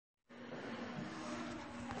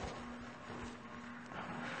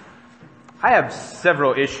I have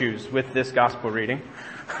several issues with this gospel reading.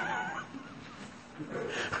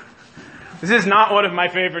 This is not one of my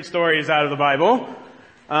favorite stories out of the Bible.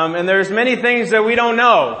 And there's many things that we don't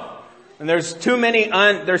know. And there's too many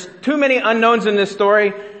unknowns in this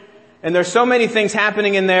story. And there's so many things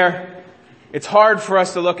happening in there. It's hard for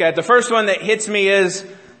us to look at. The first one that hits me is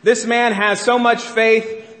this man has so much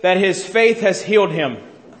faith that his faith has healed him.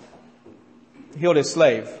 Healed his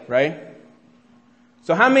slave, right?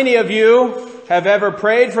 So how many of you have ever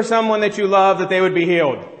prayed for someone that you love that they would be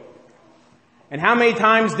healed? And how many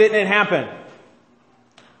times didn't it happen?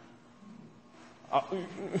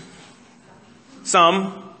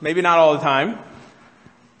 Some, maybe not all the time.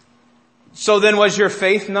 So then was your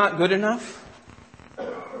faith not good enough?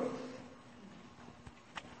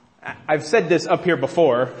 I've said this up here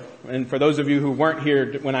before, and for those of you who weren't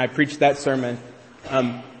here when I preached that sermon,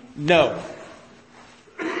 no.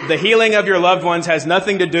 The healing of your loved ones has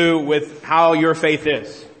nothing to do with how your faith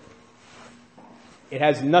is. It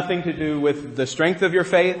has nothing to do with the strength of your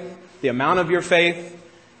faith, the amount of your faith,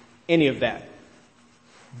 any of that.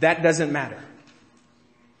 That doesn't matter.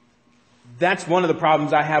 That's one of the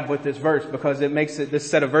problems I have with this verse, because it makes it, this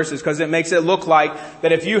set of verses, because it makes it look like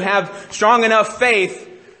that if you have strong enough faith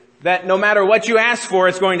that no matter what you ask for,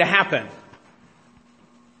 it's going to happen.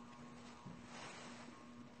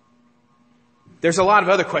 There's a lot of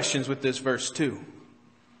other questions with this verse too.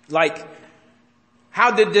 Like, how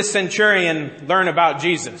did this centurion learn about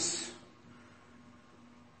Jesus?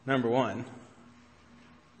 Number one.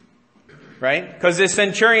 Right? Because this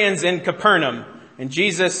centurion's in Capernaum. And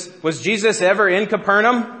was Jesus ever in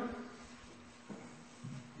Capernaum?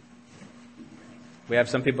 We have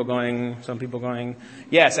some people going,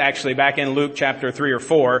 yes, actually, back in Luke chapter 3 or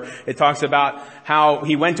 4, it talks about how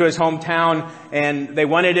he went to his hometown and they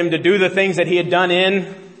wanted him to do the things that he had done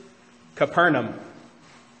in Capernaum.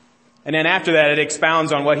 And then after that, it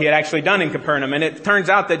expounds on what he had actually done in Capernaum. And it turns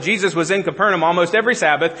out that Jesus was in Capernaum almost every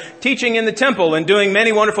Sabbath, teaching in the temple and doing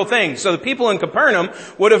many wonderful things. So the people in Capernaum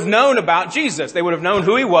would have known about Jesus. They would have known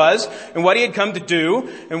who he was and what he had come to do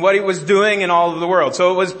and what he was doing in all of the world.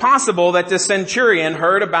 So it was possible that this centurion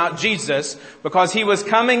heard about Jesus because he was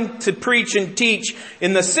coming to preach and teach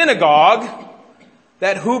in the synagogue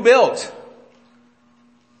that who built?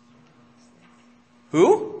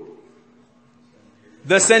 Who?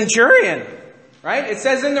 The centurion, right? It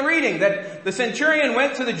says in the reading that the centurion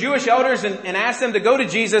went to the Jewish elders and asked them to go to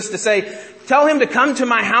Jesus to say, tell him to come to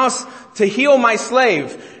my house to heal my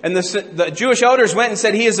slave. And the Jewish elders went and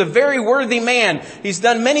said, he is a very worthy man. He's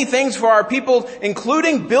done many things for our people,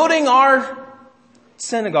 including building our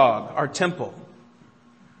synagogue, our temple.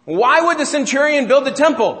 Why would the centurion build the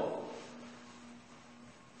temple?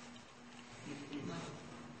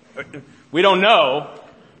 We don't know,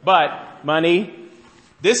 but money.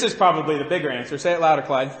 This is probably the bigger answer. Say it louder,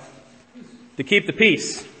 Clyde. To keep the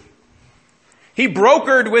peace. He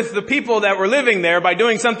brokered with the people that were living there by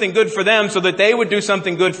doing something good for them so that they would do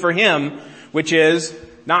something good for him, which is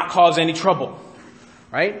not cause any trouble.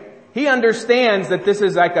 Right? He understands that this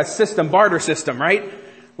is like a system, barter system, right?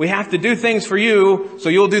 We have to do things for you, so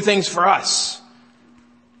you'll do things for us.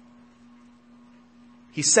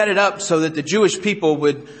 He set it up so that the Jewish people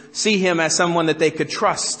would see him as someone that they could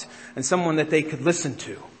trust and someone that they could listen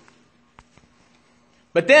to.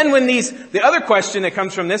 But then the other question that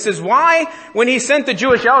comes from this is why, when he sent the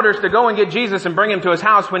Jewish elders to go and get Jesus and bring him to his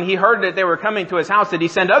house, when he heard that they were coming to his house, did he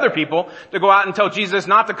send other people to go out and tell Jesus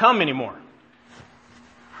not to come anymore?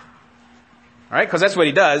 Alright, because that's what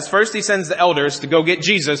he does. First he sends the elders to go get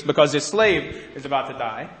Jesus because his slave is about to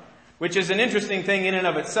die, which is an interesting thing in and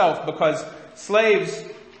of itself, because slaves,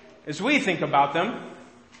 as we think about them,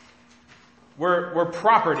 were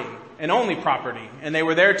property and only property. And they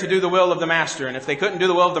were there to do the will of the master. And if they couldn't do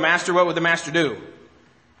the will of the master, what would the master do?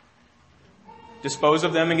 Dispose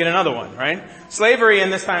of them and get another one, right? Slavery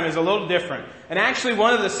in this time is a little different. And actually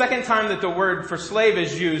the second time that the word for slave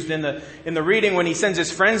is used in the reading, when he sends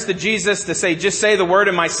his friends to Jesus to say, just say the word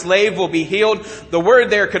and my slave will be healed. The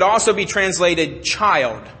word there could also be translated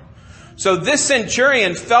child. So this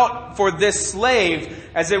centurion felt for this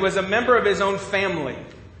slave as it was a member of his own family.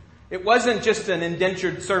 It wasn't just an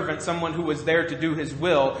indentured servant, someone who was there to do his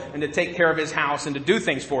will and to take care of his house and to do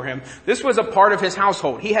things for him. This was a part of his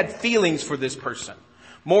household. He had feelings for this person.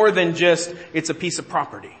 More than just, it's a piece of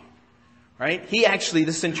property. Right?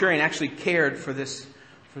 The centurion actually cared for this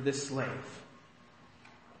slave.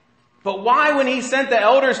 But why, when he sent the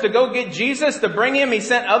elders to go get Jesus to bring him, he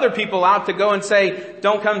sent other people out to go and say,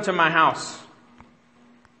 don't come to my house?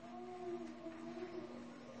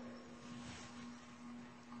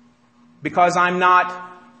 Because I'm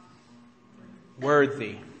not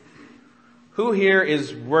worthy. Who here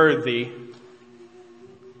is worthy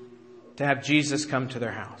to have Jesus come to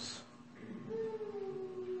their house?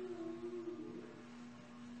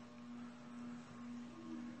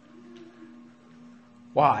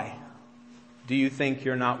 Why do you think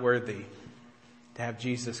you're not worthy to have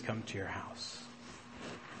Jesus come to your house?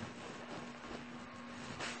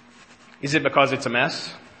 Is it because it's a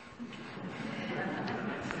mess?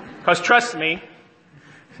 Because trust me,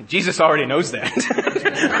 Jesus already knows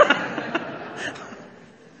that.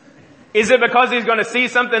 Is it because he's going to see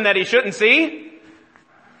something that he shouldn't see?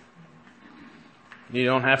 You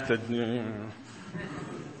don't have to.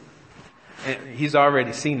 He's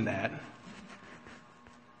already seen that.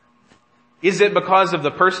 Is it because of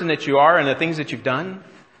the person that you are and the things that you've done?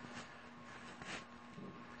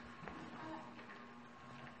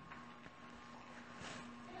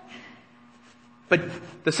 But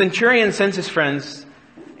the centurion sends his friends,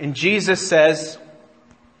 and Jesus says,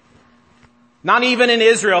 not even in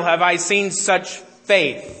Israel have I seen such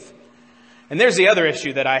faith. And there's the other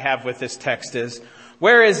issue that I have with this text is,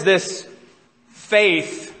 where is this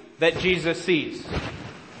faith that Jesus sees?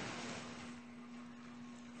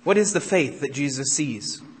 What is the faith that Jesus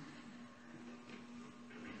sees?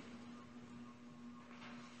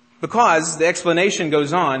 Because the explanation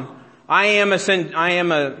goes on, I am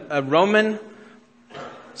a Roman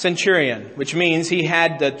centurion, which means he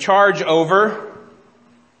had the charge over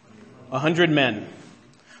 100 men.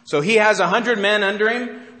 So he has 100 men under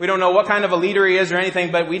him. We don't know what kind of a leader he is or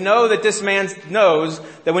anything, but we know that this man knows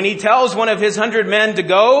that when he tells one of his 100 men to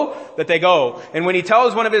go, that they go. And when he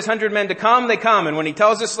tells one of his 100 men to come, they come. And when he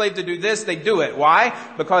tells a slave to do this, they do it. Why?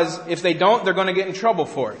 Because if they don't, they're going to get in trouble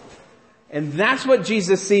for it. And that's what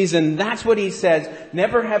Jesus sees, and that's what he says.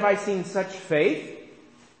 Never have I seen such faith.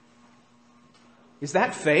 Is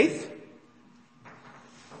that faith?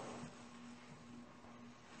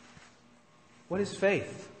 What is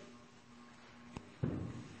faith?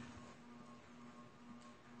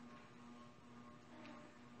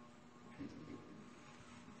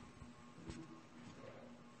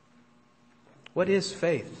 What is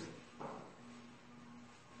faith?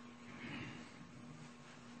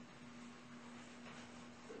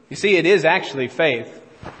 You see, it is actually faith,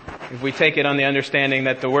 if we take it on the understanding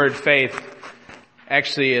that the word faith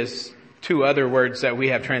actually is two other words that we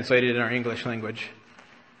have translated in our English language.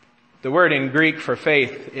 The word in Greek for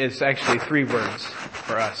faith is actually three words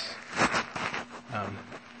for us,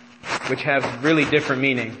 which have really different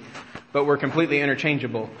meaning, but were completely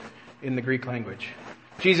interchangeable in the Greek language.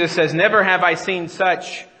 Jesus says, never have I seen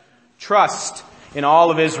such trust in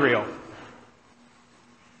all of Israel.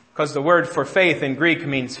 Because the word for faith in Greek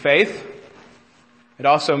means faith. It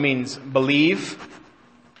also means believe.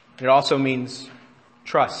 It also means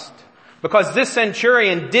trust. Because this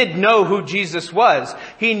centurion did know who Jesus was.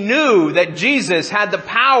 He knew that Jesus had the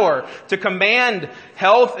power to command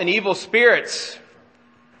health and evil spirits.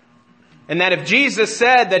 And that if Jesus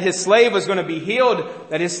said that his slave was going to be healed,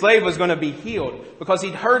 that his slave was going to be healed. Because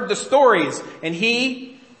he'd heard the stories and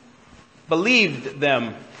he believed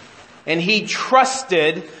them. And he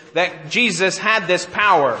trusted that Jesus had this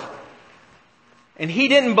power. And he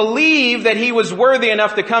didn't believe that he was worthy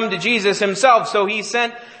enough to come to Jesus himself. So he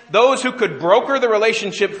sent those who could broker the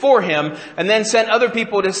relationship for him, and then sent other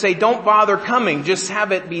people to say, don't bother coming, just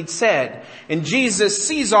have it be said. And Jesus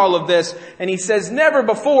sees all of this, and he says, never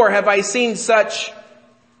before have I seen such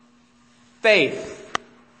faith.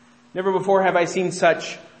 Never before have I seen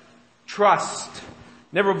such trust.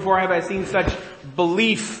 Never before have I seen such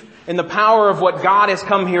belief in the power of what God has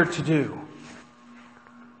come here to do.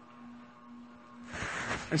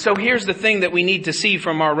 And so here's the thing that we need to see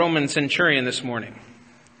from our Roman centurion this morning.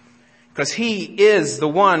 Because he is the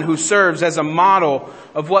one who serves as a model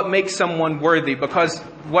of what makes someone worthy. Because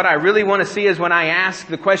what I really want to see is when I ask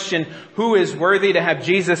the question, who is worthy to have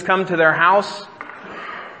Jesus come to their house?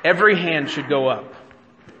 Every hand should go up.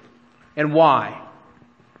 And why?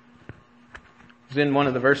 It was in one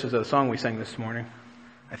of the verses of the song we sang this morning,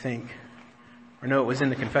 I think. Or no, it was in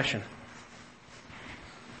the confession.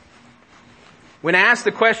 When asked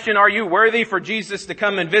the question, are you worthy for Jesus to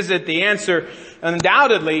come and visit? The answer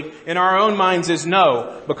undoubtedly in our own minds is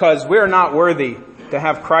no, because we're not worthy to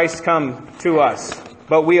have Christ come to us.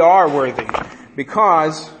 But we are worthy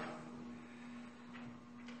because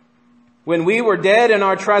when we were dead in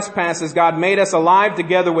our trespasses, God made us alive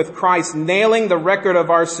together with Christ, nailing the record of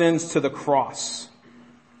our sins to the cross.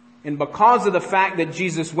 And because of the fact that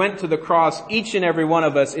Jesus went to the cross, each and every one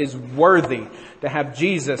of us is worthy to have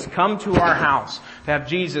Jesus come to our house, to have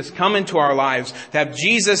Jesus come into our lives, to have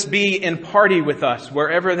Jesus be in party with us,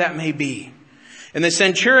 wherever that may be. And the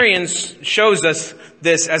centurion shows us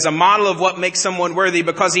this as a model of what makes someone worthy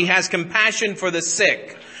because he has compassion for the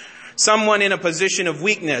sick. Someone in a position of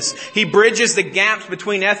weakness. He bridges the gaps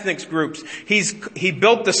between ethnic groups. He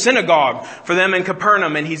built the synagogue for them in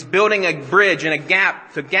Capernaum, and he's building a bridge and a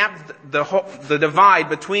gap to gap the divide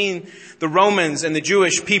between the Romans and the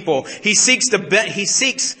Jewish people. He seeks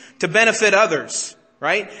to benefit others,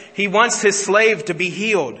 right? He wants his slave to be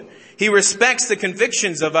healed. He respects the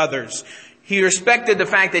convictions of others. He respected the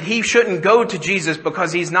fact that he shouldn't go to Jesus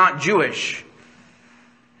because he's not Jewish.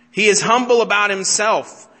 He is humble about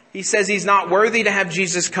himself. He says he's not worthy to have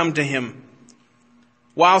Jesus come to him.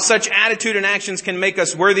 While such attitude and actions can make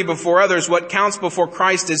us worthy before others, what counts before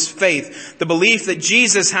Christ is faith. The belief that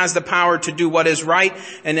Jesus has the power to do what is right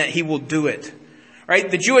and that he will do it.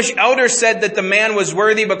 Right? The Jewish elders said that the man was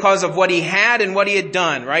worthy because of what he had and what he had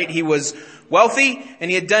done. Right? He was wealthy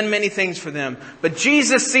and he had done many things for them. But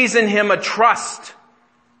Jesus sees in him a trust.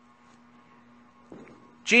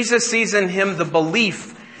 Jesus sees in him the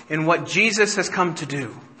belief in what Jesus has come to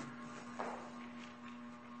do.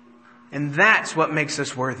 And that's what makes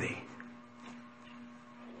us worthy.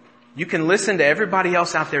 You can listen to everybody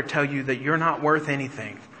else out there tell you that you're not worth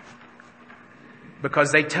anything.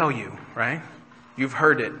 Because they tell you, right? You've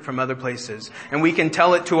heard it from other places. And we can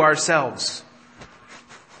tell it to ourselves.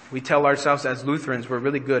 We tell ourselves as Lutherans, we're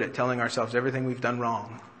really good at telling ourselves everything we've done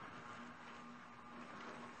wrong.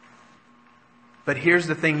 But here's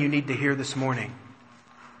the thing you need to hear this morning.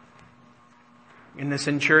 And the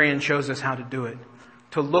centurion shows us how to do it.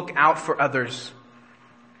 To look out for others.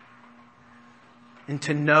 And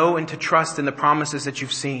to know and to trust in the promises that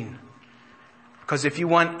you've seen. Because if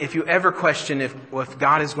you ever question if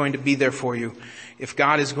God is going to be there for you, if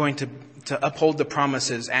God is going to uphold the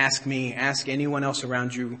promises, ask me, ask anyone else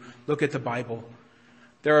around you, look at the Bible.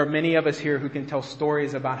 There are many of us here who can tell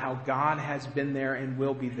stories about how God has been there and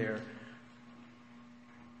will be there.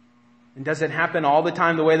 And does it happen all the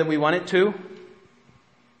time the way that we want it to?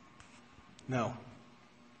 No.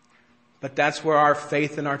 But that's where our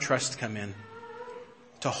faith and our trust come in.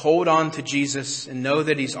 To hold on to Jesus and know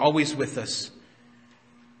that he's always with us.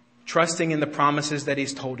 Trusting in the promises that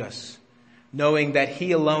he's told us. Knowing that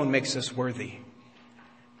he alone makes us worthy.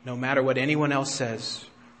 No matter what anyone else says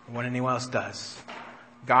or what anyone else does.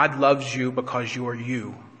 God loves you because you are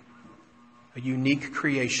you. A unique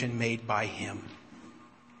creation made by him.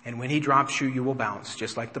 And when he drops you, you will bounce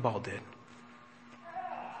just like the ball did.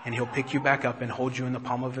 And he'll pick you back up and hold you in the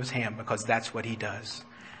palm of his hand because that's what he does.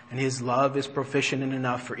 And his love is proficient and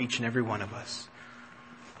enough for each and every one of us.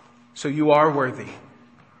 So you are worthy.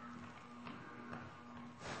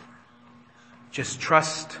 Just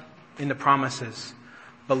trust in the promises.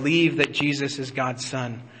 Believe that Jesus is God's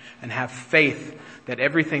Son. And have faith that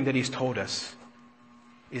everything that he's told us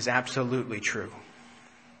is absolutely true.